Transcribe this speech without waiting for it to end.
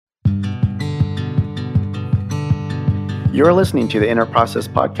You're listening to the Inner Process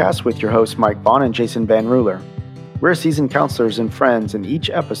Podcast with your hosts, Mike Vaughn and Jason Van Ruler. We're seasoned counselors and friends. In each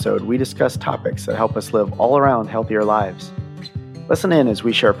episode, we discuss topics that help us live all around healthier lives. Listen in as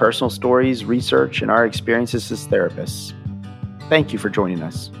we share personal stories, research, and our experiences as therapists. Thank you for joining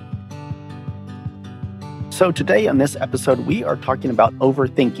us. So today on this episode, we are talking about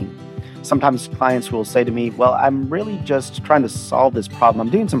overthinking. Sometimes clients will say to me, well, I'm really just trying to solve this problem.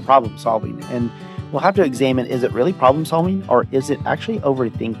 I'm doing some problem solving, and we'll have to examine, is it really problem solving or is it actually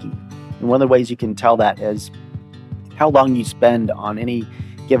overthinking? And one of the ways you can tell that is how long you spend on any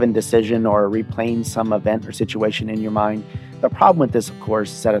given decision or replaying some event or situation in your mind. The problem with this, of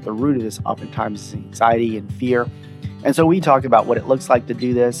course, is that at the root of this oftentimes is anxiety and fear. And so we talk about what it looks like to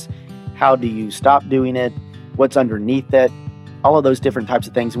do this. How do you stop doing it? What's underneath it? All of those different types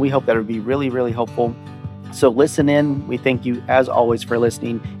of things. And we hope that will be really, really helpful. So listen in. We thank you, as always, for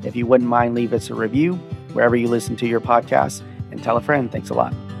listening. If you wouldn't mind, leave us a review wherever you listen to your podcast and tell a friend. Thanks a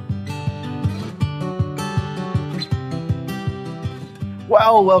lot.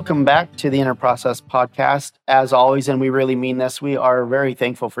 Well, welcome back to the Inner Process Podcast. As always, and we really mean this, we are very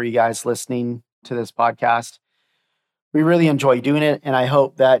thankful for you guys listening to this podcast. We really enjoy doing it, and I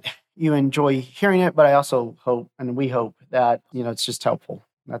hope that you enjoy hearing it, but I also hope, and we hope that, it's just helpful.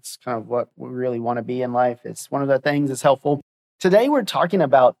 That's kind of what we really want to be in life. It's one of the things that's helpful. Today, we're talking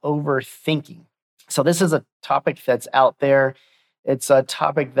about overthinking. So this is a topic that's out there. It's a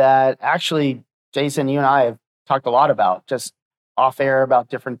topic that actually, Jason, you and I have talked a lot about, just off air about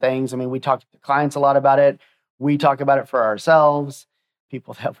different things. I mean, we talk to clients a lot about it. We talk about it for ourselves,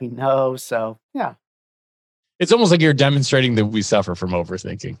 people that we know. So, yeah. It's almost like you're demonstrating that we suffer from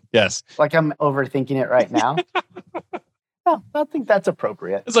overthinking. Yes. Like I'm overthinking it right now. No, I think that's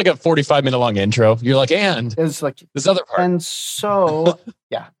appropriate. It's like a 45-minute long intro. You're like, and it's like this other part. And so,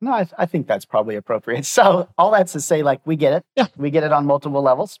 yeah, no, I think that's probably appropriate. So all that's to say, like, we get it. Yeah. We get it on multiple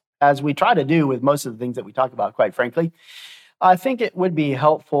levels, as we try to do with most of the things that we talk about, quite frankly. I think it would be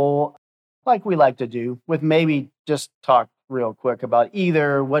helpful, like we like to do, with maybe just talk real quick about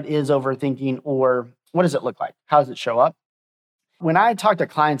either what is overthinking or what does it look like? How does it show up? When I talk to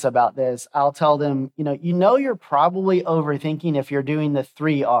clients about this, I'll tell them, you're probably overthinking if you're doing the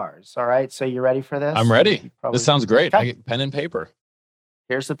 3 R's. All right. So you ready for this? I'm ready. This sounds great. Okay. I get pen and paper.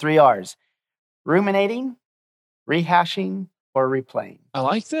 Here's the 3 R's: ruminating, rehashing, or replaying. I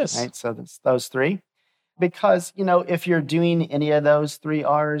like this. Right. So that's those 3. Because, if you're doing any of those 3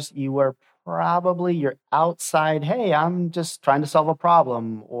 R's, you are probably you're outside. Hey, I'm just trying to solve a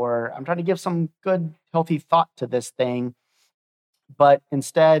problem, or I'm trying to give some good, healthy thought to this thing. But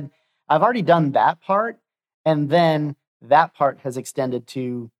instead, I've already done that part, and then that part has extended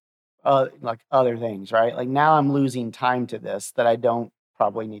to like other things, right? Like now I'm losing time to this that I don't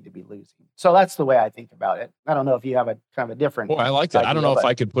probably need to be losing. So that's the way I think about it. I don't know if you have a kind of a different. Well, I like that. Idea, I don't know if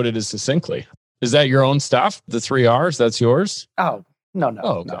I could put it as succinctly. Is that your own stuff? The 3 R's, that's yours? Oh, no.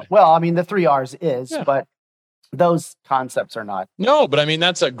 Oh, okay. No. Well, I mean, the 3 R's is, but those concepts are not. No, but I mean,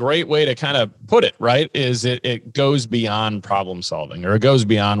 that's a great way to kind of put it, right? Is it goes beyond problem solving, or it goes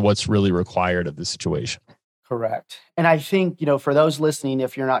beyond what's really required of the situation. Correct. And I think, for those listening,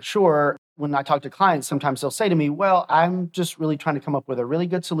 if you're not sure, when I talk to clients, sometimes they'll say to me, well, I'm just really trying to come up with a really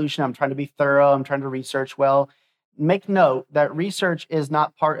good solution. I'm trying to be thorough. I'm trying to research well. Make note that research is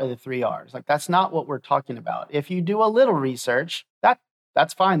not part of the 3 R's. Like that's not what we're talking about. If you do a little research,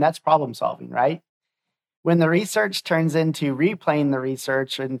 that's fine. That's problem solving, right? When the research turns into replaying the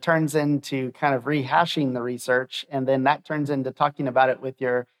research and turns into kind of rehashing the research, and then that turns into talking about it with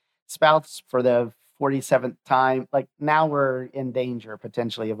your spouse for the 47th time, like now we're in danger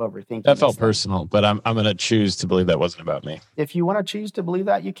potentially of overthinking. That felt personal, but I'm going to choose to believe that wasn't about me. If you want to choose to believe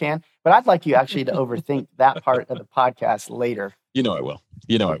that, you can. But I'd like you actually to overthink that part of the podcast later. I will.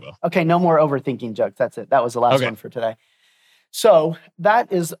 Okay, no more overthinking jokes. That's it. That was the last one for today. So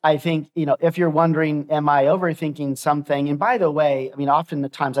that is, I think, if you're wondering, am I overthinking something? And by the way, I mean,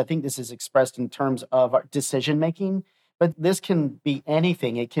 oftentimes I think this is expressed in terms of decision making, but this can be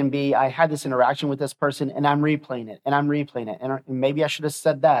anything. It can be, I had this interaction with this person and I'm replaying it. And maybe I should have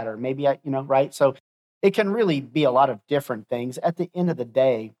said that, or maybe right? So it can really be a lot of different things. At the end of the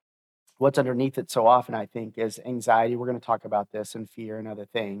day, what's underneath it so often, I think, is anxiety. We're going to talk about this, and fear and other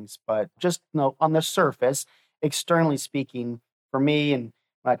things. But just on the surface, externally speaking, for me, and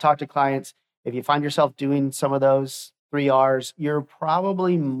when I talk to clients, if you find yourself doing some of those 3 R's, you're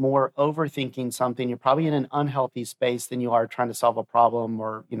probably more overthinking something. You're probably in an unhealthy space than you are trying to solve a problem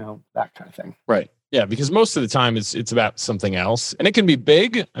or, that kind of thing. Right. Yeah, because most of the time it's about something else. And it can be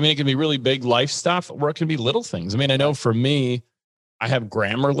big. I mean, it can be really big life stuff, or it can be little things. I mean, I know for me, I have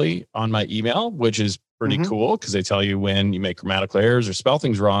Grammarly on my email, which is pretty cool because they tell you when you make grammatical errors or spell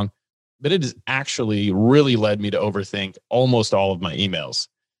things wrong. But it has actually really led me to overthink almost all of my emails.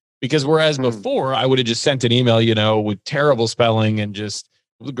 Because whereas before I would have just sent an email, with terrible spelling and just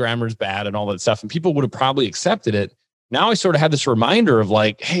the grammar's bad and all that stuff, and people would have probably accepted it. Now I sort of had this reminder of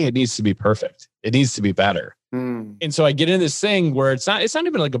like, hey, it needs to be perfect. It needs to be better. And so I get into this thing where it's not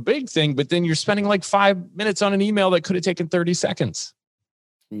even like a big thing, but then you're spending like 5 minutes on an email that could have taken 30 seconds.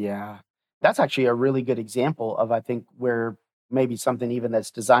 Yeah. That's actually a really good example of, I think, where maybe something even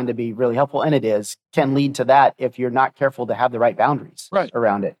that's designed to be really helpful, and it is, can lead to that if you're not careful to have the right boundaries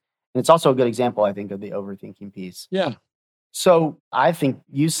around it. And it's also a good example, I think, of the overthinking piece. Yeah. So I think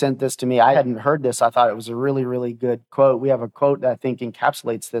you sent this to me. I hadn't heard this. I thought it was a really, really good quote. We have a quote that I think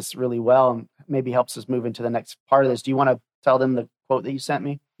encapsulates this really well and maybe helps us move into the next part of this. Do you want to tell them the quote that you sent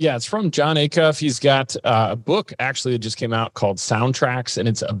me? Yeah, it's from John Acuff. He's got a book actually that just came out called Soundtracks, and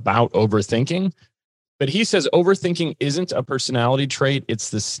it's about overthinking. But he says overthinking isn't a personality trait. It's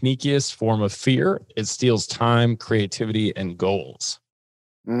the sneakiest form of fear. It steals time, creativity, and goals.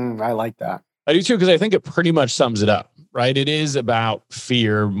 I like that. I do too, because I think it pretty much sums it up, right? It is about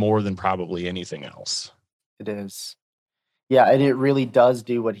fear more than probably anything else. It is. Yeah, and it really does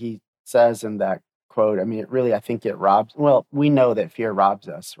do what he says in that quote. I mean, it really, I think it robs, well, we know that fear robs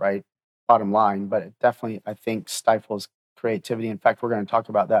us, right? Bottom line, but it definitely, I think, stifles creativity. In fact, we're going to talk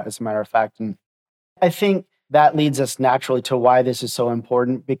about that as a matter of fact. And I think that leads us naturally to why this is so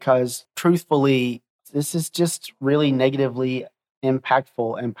important, because truthfully, this is just really negatively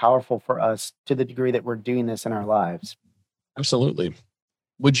impactful and powerful for us to the degree that we're doing this in our lives. Absolutely.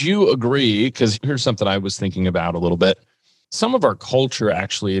 Would you agree? Because here's something I was thinking about a little bit. Some of our culture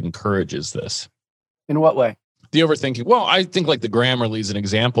actually encourages this. In what way? The overthinking. Well, I think like the Grammarly is an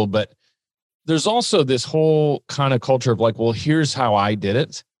example, but there's also this whole kind of culture of like, well, here's how I did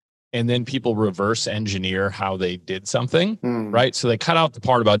it. And then people reverse engineer how they did something, right? So they cut out the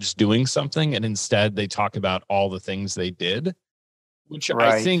part about just doing something, and instead they talk about all the things they did, which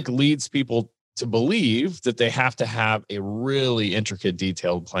I think leads people to believe that they have to have a really intricate,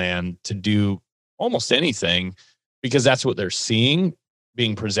 detailed plan to do almost anything, because that's what they're seeing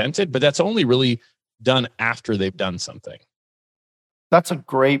being presented. But that's only really done after they've done something. That's a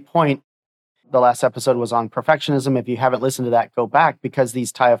great point. The last episode was on perfectionism. If you haven't listened to that, go back, because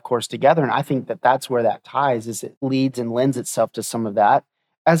these tie, of course, together. And I think that that's where that ties, is it leads and lends itself to some of that,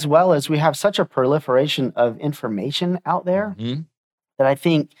 as well as we have such a proliferation of information out there that I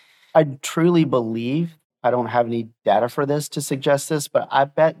think, I truly believe, I don't have any data for this to suggest this, but I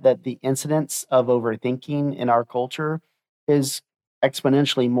bet that the incidence of overthinking in our culture is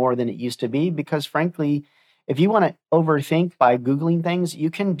exponentially more than it used to be, because frankly, if you want to overthink by Googling things, you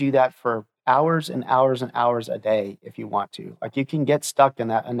can do that for hours and hours and hours a day if you want to. Like, you can get stuck in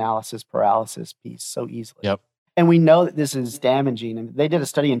that analysis paralysis piece so easily. Yep. And we know that this is damaging. And they did a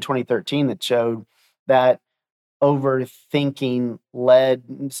study in 2013 that showed that overthinking led,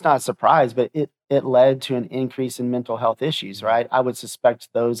 it's not a surprise, but it led to an increase in mental health issues, right? I would suspect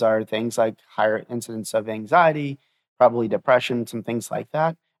those are things like higher incidence of anxiety, probably depression, some things like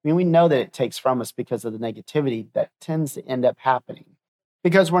that. I mean, we know that it takes from us because of the negativity that tends to end up happening.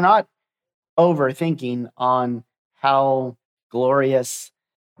 Because we're not overthinking on how glorious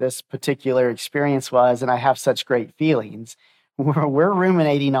this particular experience was, and I have such great feelings. We're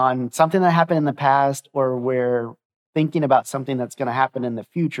ruminating on something that happened in the past, or we're thinking about something that's going to happen in the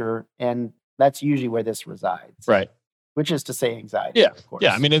future, and that's usually where this resides. Right. Which is to say anxiety, yeah. Of course.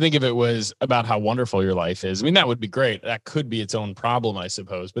 Yeah. I mean, I think if it was about how wonderful your life is, I mean, that would be great. That could be its own problem, I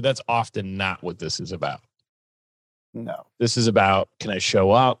suppose, but that's often not what this is about. No. This is about, can I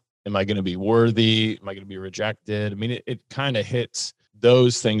show up? Am I going to be worthy? Am I going to be rejected? I mean, it kind of hits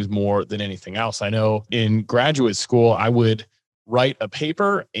those things more than anything else. I know in graduate school, I would write a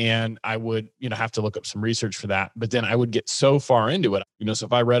paper and I would, have to look up some research for that. But then I would get so far into it, so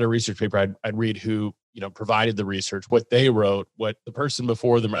if I read a research paper, I'd read who, provided the research, what they wrote, what the person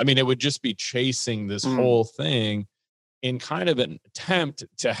before them. I mean, it would just be chasing this whole thing in kind of an attempt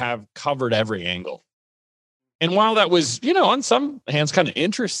to have covered every angle. And while that was, on some hands kind of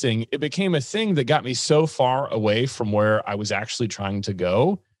interesting, it became a thing that got me so far away from where I was actually trying to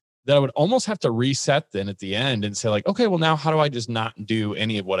go that I would almost have to reset then at the end and say like, okay, well now how do I just not do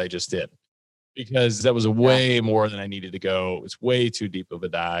any of what I just did? Because that was way more than I needed to go. It was way too deep of a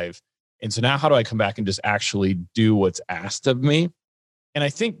dive. And so now how do I come back and just actually do what's asked of me? And I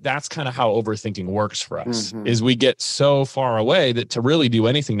think that's kind of how overthinking works for us, is we get so far away that to really do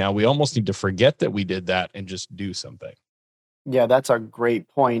anything now, we almost need to forget that we did that and just do something. Yeah, that's a great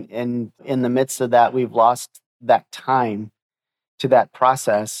point. And in the midst of that, we've lost that time to that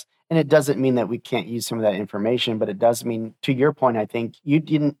process. And it doesn't mean that we can't use some of that information, but it does mean, to your point, I think you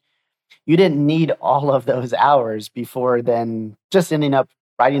didn't need all of those hours before then just ending up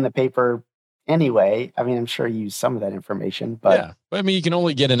writing the paper anyway. I mean, I'm sure you use some of that information, but yeah. But I mean, you can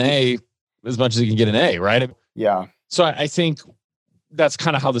only get an A as much as you can get an A, right? yeah. So I think that's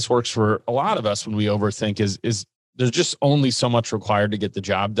kind of how this works for a lot of us when we overthink is there's just only so much required to get the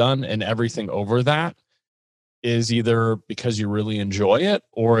job done. And everything over that is either because you really enjoy it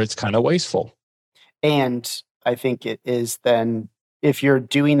or it's kind of wasteful. And I think it is then, if you're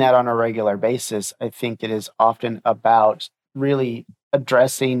doing that on a regular basis, I think it is often about really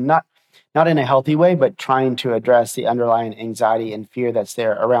addressing, not in a healthy way, but trying to address the underlying anxiety and fear that's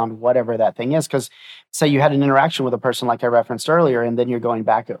there around whatever that thing is. Because say you had an interaction with a person like I referenced earlier, and then you're going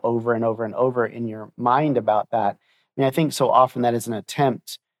back over and over and over in your mind about that. I mean, I think so often that is an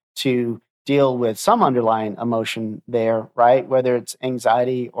attempt to deal with some underlying emotion there, right? Whether it's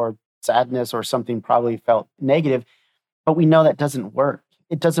anxiety or sadness or something probably felt negative, but we know that doesn't work.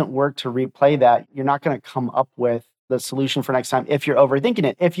 It doesn't work to replay that. You're not going to come up with the solution for next time if you're overthinking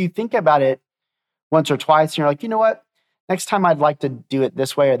it. If you think about it once or twice and you're like, you know what, next time I'd like to do it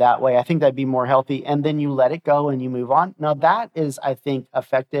this way or that way, I think that'd be more healthy. And then you let it go and you move on. Now that is, I think,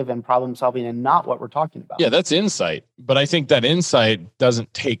 effective and problem solving and not what we're talking about. Yeah, that's insight. But I think that insight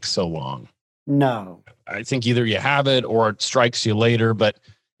doesn't take so long. No. I think either you have it or it strikes you later, but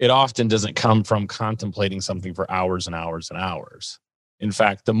it often doesn't come from contemplating something for hours and hours and hours. In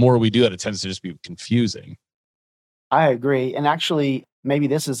fact, the more we do it, it tends to just be confusing. I agree. And actually, maybe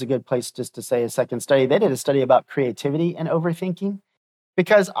this is a good place just to say a second study. They did a study about creativity and overthinking,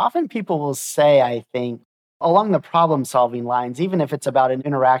 because often people will say, I think, along the problem solving lines, even if it's about an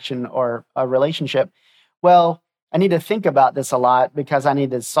interaction or a relationship, well, I need to think about this a lot because I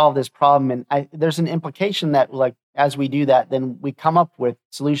need to solve this problem. And there's an implication that, like, as we do that, then we come up with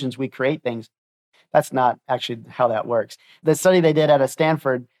solutions, we create things. That's not actually how that works. The study they did at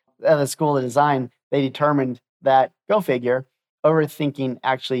Stanford, at the School of Design, they determined that, go figure, overthinking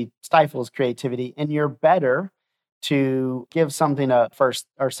actually stifles creativity, and you're better to give something a first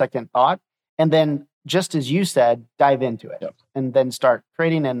or second thought, and then, just as you said, dive into it. Yep. And then start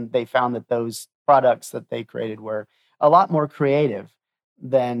creating. And they found that those products that they created were a lot more creative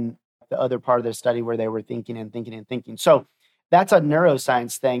than the other part of their study where they were thinking and thinking and thinking. So that's a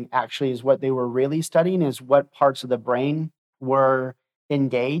neuroscience thing, actually, is what they were really studying, is what parts of the brain were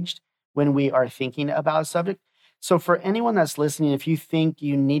engaged when we are thinking about a subject. So for anyone that's listening, if you think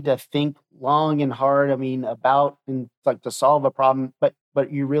you need to think long and hard, I mean, about and like to solve a problem, but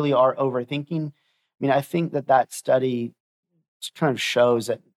you really are overthinking, I mean, I think that study kind of shows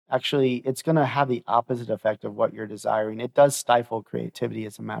that actually it's going to have the opposite effect of what you're desiring. It does stifle creativity,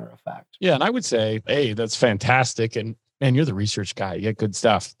 as a matter of fact. Yeah, and I would say, hey, that's fantastic. And man, you're the research guy. You get good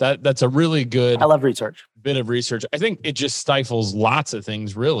stuff. That's a really good, I love research. Bit of research. I think it just stifles lots of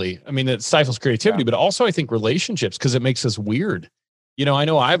things, really. I mean, it stifles creativity, but also I think relationships, because it makes us weird. You know, I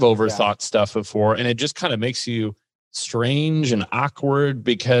know I've overthought stuff before, and it just kind of makes you strange and awkward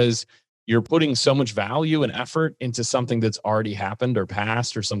because you're putting so much value and effort into something that's already happened or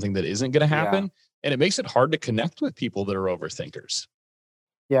passed or something that isn't going to happen. Yeah. And it makes it hard to connect with people that are overthinkers.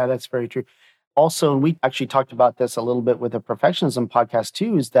 Yeah, that's very true. Also, we actually talked about this a little bit with the perfectionism podcast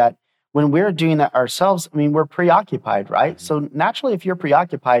too, is that when we're doing that ourselves, I mean, we're preoccupied, right? Mm-hmm. So naturally, if you're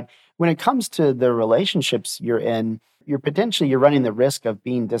preoccupied, when it comes to the relationships you're in, you're running the risk of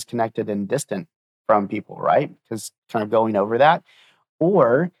being disconnected and distant from people, right? Because kind of going over that.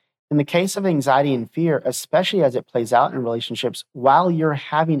 Or in the case of anxiety and fear, especially as it plays out in relationships, while you're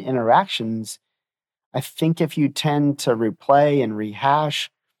having interactions, I think if you tend to replay and rehash,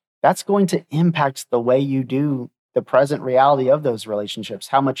 that's going to impact the way you do the present reality of those relationships,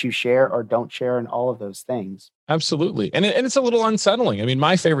 how much you share or don't share, and all of those things. Absolutely. And it's a little unsettling. I mean,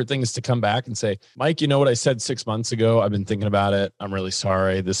 my favorite thing is to come back and say, Mike, you know what I said 6 months ago? I've been thinking about it. I'm really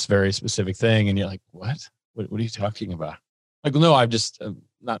sorry. This very specific thing. And you're like, what? What are you talking about? Like, no, I've just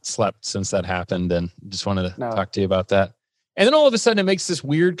not slept since that happened and just wanted to talk to you about that. And then all of a sudden it makes this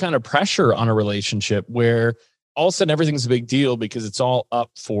weird kind of pressure on a relationship where all of a sudden everything's a big deal because it's all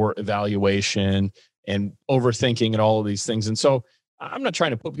up for evaluation and overthinking and all of these things. And so I'm not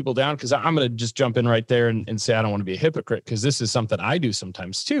trying to put people down, because I'm going to just jump in right there and say, I don't want to be a hypocrite, because this is something I do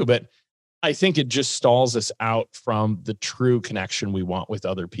sometimes too. But I think it just stalls us out from the true connection we want with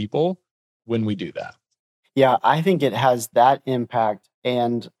other people when we do that. Yeah, I think it has that impact.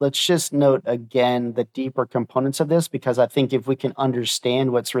 And let's just note again the deeper components of this, because I think if we can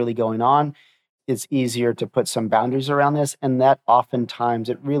understand what's really going on, it's easier to put some boundaries around this. And that oftentimes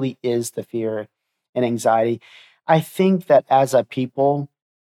it really is the fear and anxiety. I think that as a people,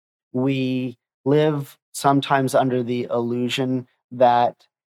 we live sometimes under the illusion that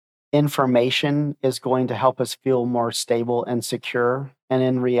information is going to help us feel more stable and secure. And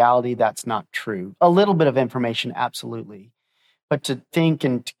in reality, that's not true. A little bit of information, absolutely. But to think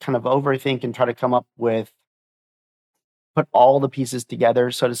and to kind of overthink and try to come up with, put all the pieces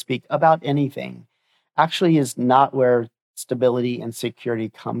together, so to speak, about anything actually is not where stability and security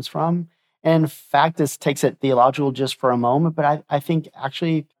comes from. And in fact, this takes it theological just for a moment, but I think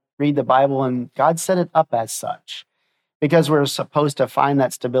actually read the Bible and God set it up as such because we're supposed to find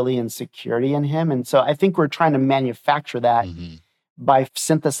that stability and security in Him. And so I think we're trying to manufacture that by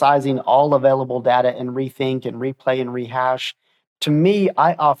synthesizing all available data and rethink and replay and rehash. To me,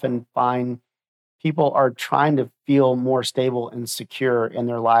 I often find people are trying to feel more stable and secure in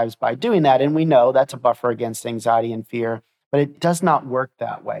their lives by doing that. And we know that's a buffer against anxiety and fear, but it does not work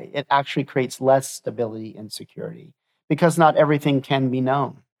that way. It actually creates less stability and security because not everything can be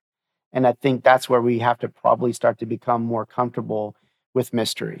known. And I think that's where we have to probably start to become more comfortable with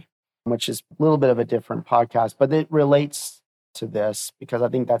mystery, which is a little bit of a different podcast, but it relates to this because I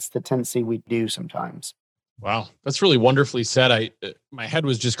think that's the tendency we do sometimes. Wow, that's really wonderfully said. My head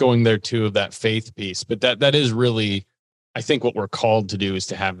was just going there too of that faith piece, but that is really, I think what we're called to do is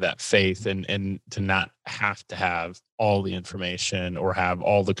to have that faith and to not have to have all the information or have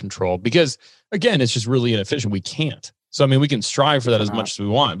all the control because again, it's just really inefficient. We can't. So, I mean, we can strive for that as much as we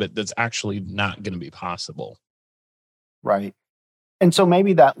want, but that's actually not going to be possible. Right. And so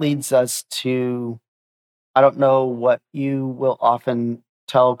maybe that leads us to, I don't know what you will often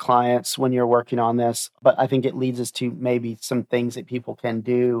tell clients when you're working on this, but I think it leads us to maybe some things that people can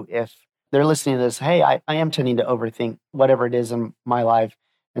do if they're listening to this. Hey, I am tending to overthink whatever it is in my life.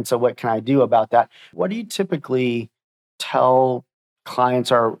 And so what can I do about that? What do you typically tell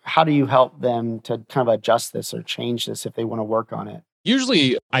clients, or how do you help them to kind of adjust this or change this if they want to work on it?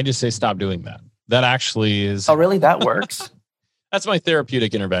 Usually I just say, stop doing that. That actually is. Oh, really? That works? That's my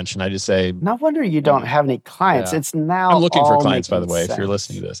therapeutic intervention. I just say, no wonder you don't have any clients. Yeah. It's now I'm looking for clients, by the way, sense. If you're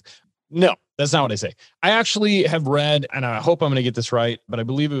listening to this. No, that's not what I say. I actually have read, and I hope I'm going to get this right, but I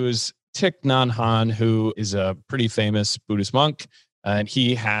believe it was Thich Nhat Hanh, who is a pretty famous Buddhist monk. And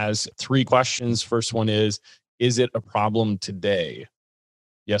he has 3 questions. First one is it a problem today?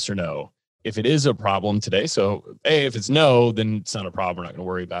 Yes or no? If it is a problem today, so A, if it's no, then it's not a problem. We're not going to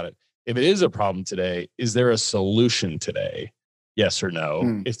worry about it. If it is a problem today, is there a solution today? Yes or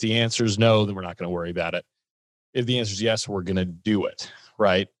no? If the answer is no, then we're not going to worry about it. If the answer is yes, we're going to do it,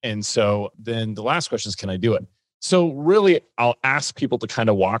 right? And so then the last question is, can I do it? So really, I'll ask people to kind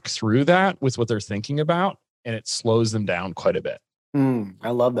of walk through that with what they're thinking about, and it slows them down quite a bit.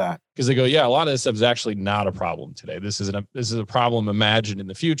 I love that. Because they go, yeah, a lot of this stuff is actually not a problem today. This is a problem imagined in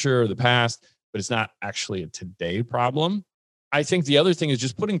the future or the past, but it's not actually a today problem. I think the other thing is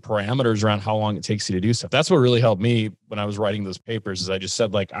just putting parameters around how long it takes you to do stuff. That's what really helped me when I was writing those papers is I just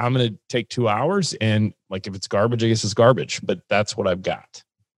said, like, I'm going to take 2 hours and like, if it's garbage, I guess it's garbage, but that's what I've got.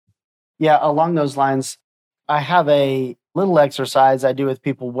 Yeah. Along those lines, I have a little exercise I do with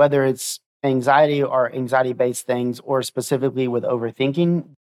people, whether it's anxiety or anxiety-based things, or specifically with overthinking.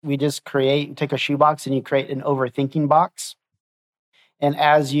 We just take a shoebox and you create an overthinking box. And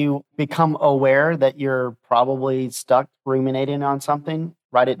as you become aware that you're probably stuck ruminating on something,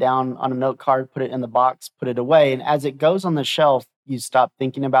 write it down on a note card, put it in the box, put it away. And as it goes on the shelf, you stop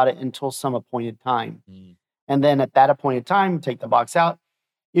thinking about it until some appointed time. And then at that appointed time, take the box out.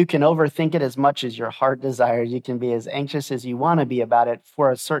 You can overthink it as much as your heart desires. You can be as anxious as you want to be about it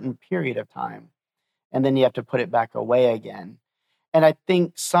for a certain period of time. And then you have to put it back away again. And I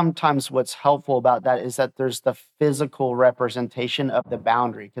think sometimes what's helpful about that is that there's the physical representation of the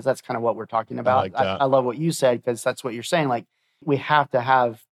boundary, because that's kind of what we're talking about. I love what you said, because that's what you're saying. Like, we have to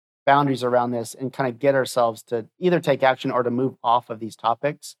have boundaries around this and kind of get ourselves to either take action or to move off of these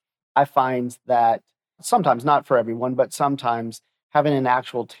topics. I find that sometimes, not for everyone, but sometimes having an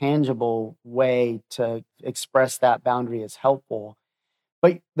actual tangible way to express that boundary is helpful.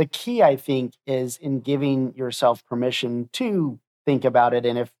 But the key, I think, is in giving yourself permission to think about it.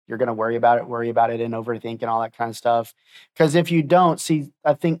 And if you're going to worry about it and overthink and all that kind of stuff. Because if you don't,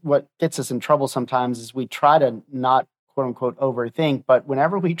 I think what gets us in trouble sometimes is we try to not, quote unquote, overthink. But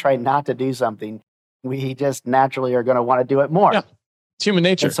whenever we try not to do something, we just naturally are going to want to do it more. Yeah, it's human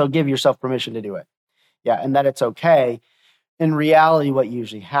nature. And so give yourself permission to do it. Yeah, and that it's okay. In reality, what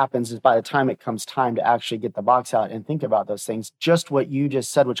usually happens is by the time it comes time to actually get the box out and think about those things, just what you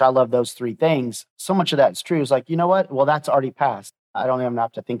just said, which I love those 3 things, so much of that is true, is like, you know what? Well, that's already passed. I don't even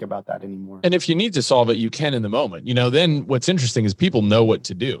have to think about that anymore. And if you need to solve it, you can in the moment. Then what's interesting is people know what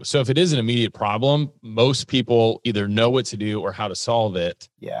to do. So if it is an immediate problem, most people either know what to do or how to solve it.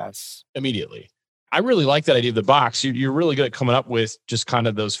 Yes. Immediately. I really like that idea of the box. You're really good at coming up with just kind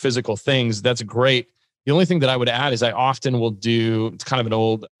of those physical things. That's great. The only thing that I would add is I often will do, it's kind of an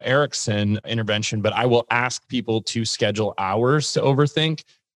old Erickson intervention, but I will ask people to schedule hours to overthink.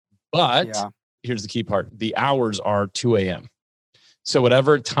 But here's the key part. The hours are 2 a.m. So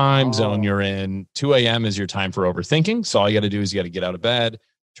whatever time zone you're in, 2 a.m. is your time for overthinking. So all you got to do is you got to get out of bed,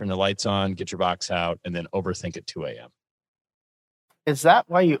 turn the lights on, get your box out, and then overthink at 2 a.m. Is that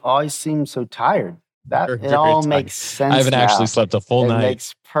why you always seem so tired? It all makes sense. I haven't actually slept a full night. It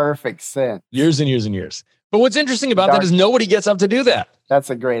makes perfect sense. Years and years and years. But what's interesting about that is nobody gets up to do that. That's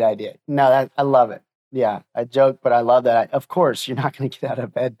a great idea. No, I love it. Yeah, I joke, but I love that. Of course, you're not going to get out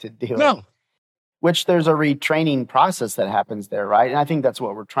of bed to do it. No. Which there's a retraining process that happens there, right? And I think that's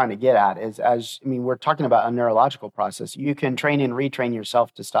what we're trying to get at we're talking about a neurological process. You can train and retrain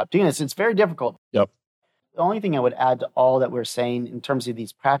yourself to stop doing this. It's very difficult. Yep. The only thing I would add to all that we're saying in terms of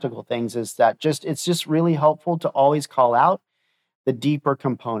these practical things is that it's just really helpful to always call out the deeper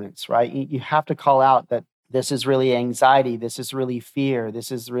components, right? You have to call out that this is really anxiety, this is really fear,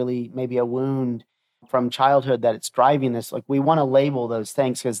 this is really maybe a wound from childhood that it's driving this. Like, we want to label those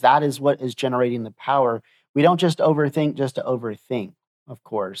things because that is what is generating the power. We don't just overthink just to overthink, of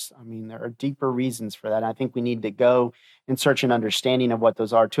course. I mean, there are deeper reasons for that. And I think we need to go and search an understanding of what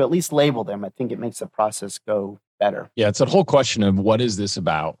those are to at least label them. I think it makes the process go better. Yeah, it's that whole question of what is this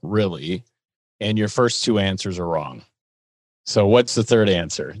about, really? And your first two answers are wrong. So what's the third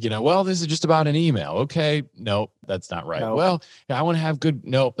answer? Well, this is just about an email. Okay. Nope, that's not right. Nope. Well, I want to have good.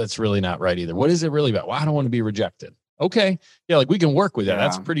 Nope, that's really not right either. What is it really about? Well, I don't want to be rejected. Okay. Yeah, like we can work with that. Yeah.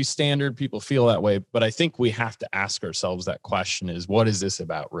 That's pretty standard. People feel that way. But I think we have to ask ourselves that question is, what is this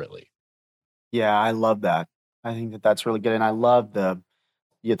about really? Yeah, I love that. I think that's really good. And I love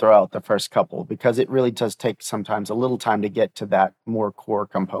you throw out the first couple because it really does take sometimes a little time to get to that more core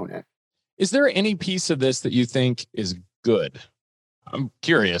component. Is there any piece of this that you think is good? I'm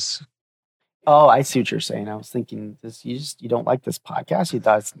curious. Oh, I see what you're saying. I was thinking this. You don't like this podcast. You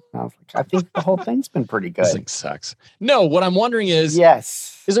thought I think the whole thing's been pretty good. This thing sucks. No, what I'm wondering is,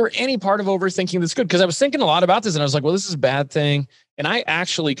 yes, is there any part of overthinking that's good? Because I was thinking a lot about this, and I was like, well, this is a bad thing, and I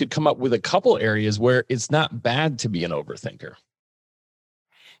actually could come up with a couple areas where it's not bad to be an overthinker.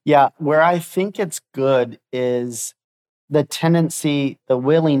 Yeah, where I think it's good is the tendency, the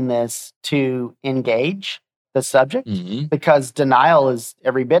willingness to engage the subject, because denial is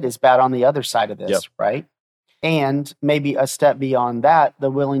every bit as bad on the other side of this, right? And maybe a step beyond that, the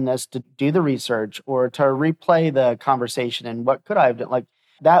willingness to do the research or to replay the conversation and what could I have done? Like,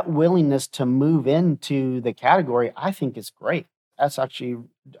 that willingness to move into the category, I think is great. That's actually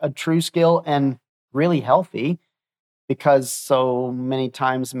a true skill and really healthy, because so many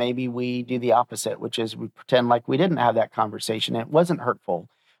times maybe we do the opposite, which is we pretend like we didn't have that conversation. It wasn't hurtful,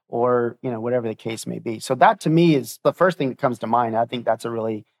 or, whatever the case may be. So that to me is the first thing that comes to mind. I think that's a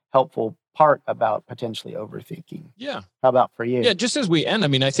really helpful part about potentially overthinking. Yeah. How about for you? Yeah. Just as we end,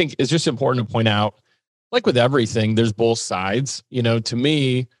 I think it's just important to point out, like with everything, there's both sides. To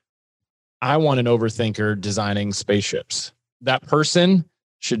me, I want an overthinker designing spaceships. That person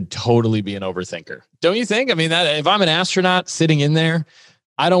should totally be an overthinker. Don't you think? That if I'm an astronaut sitting in there,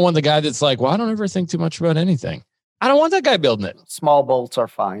 I don't want the guy that's like, well, I don't ever think too much about anything. I don't want that guy building it. Small bolts are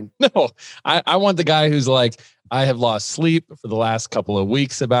fine. No, I want the guy who's like, I have lost sleep for the last couple of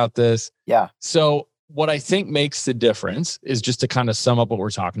weeks about this. Yeah. So what I think makes the difference is, just to kind of sum up what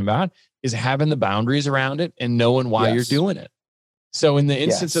we're talking about, is having the boundaries around it and knowing why you're doing it. So in the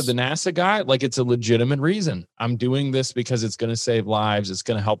instance of the NASA guy, like, it's a legitimate reason. I'm doing this because it's going to save lives. It's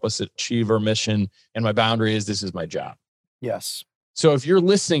going to help us achieve our mission. And my boundary is, this is my job. Yes. So if you're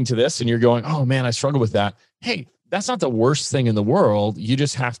listening to this and you're going, oh man, I struggle with that. Hey, that's not the worst thing in the world. You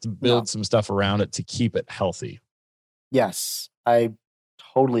just have to build some stuff around it to keep it healthy. Yes, I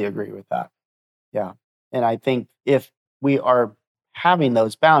totally agree with that. Yeah. And I think if we are having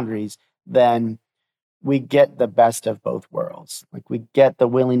those boundaries, then we get the best of both worlds. Like, we get the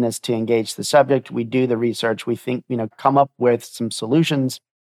willingness to engage the subject. We do the research. We think, come up with some solutions,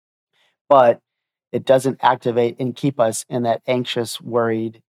 but it doesn't activate and keep us in that anxious,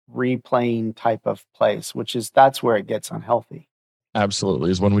 worried, replaying type of place, that's where it gets unhealthy. Absolutely,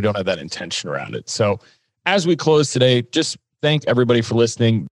 is when we don't have that intention around it. So as we close today, just thank everybody for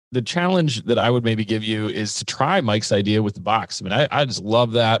listening. The challenge that I would maybe give you is to try Mike's idea with the box. I just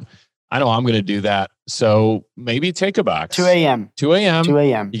love that. I know I'm going to do that. So maybe take a box. 2 a.m. 2 a.m. 2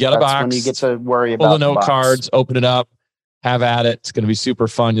 a.m. You got a box. When you get to worry about pull the note cards, open it up. have at it. It's going to be super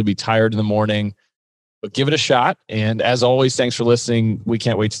fun. You'll be tired in the morning, but give it a shot. And as always, thanks for listening. We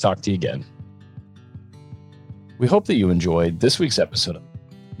can't wait to talk to you again. We hope that you enjoyed this week's episode.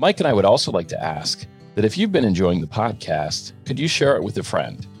 Mike and I would also like to ask that if you've been enjoying the podcast, could you share it with a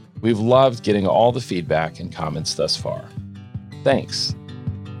friend? We've loved getting all the feedback and comments thus far. Thanks.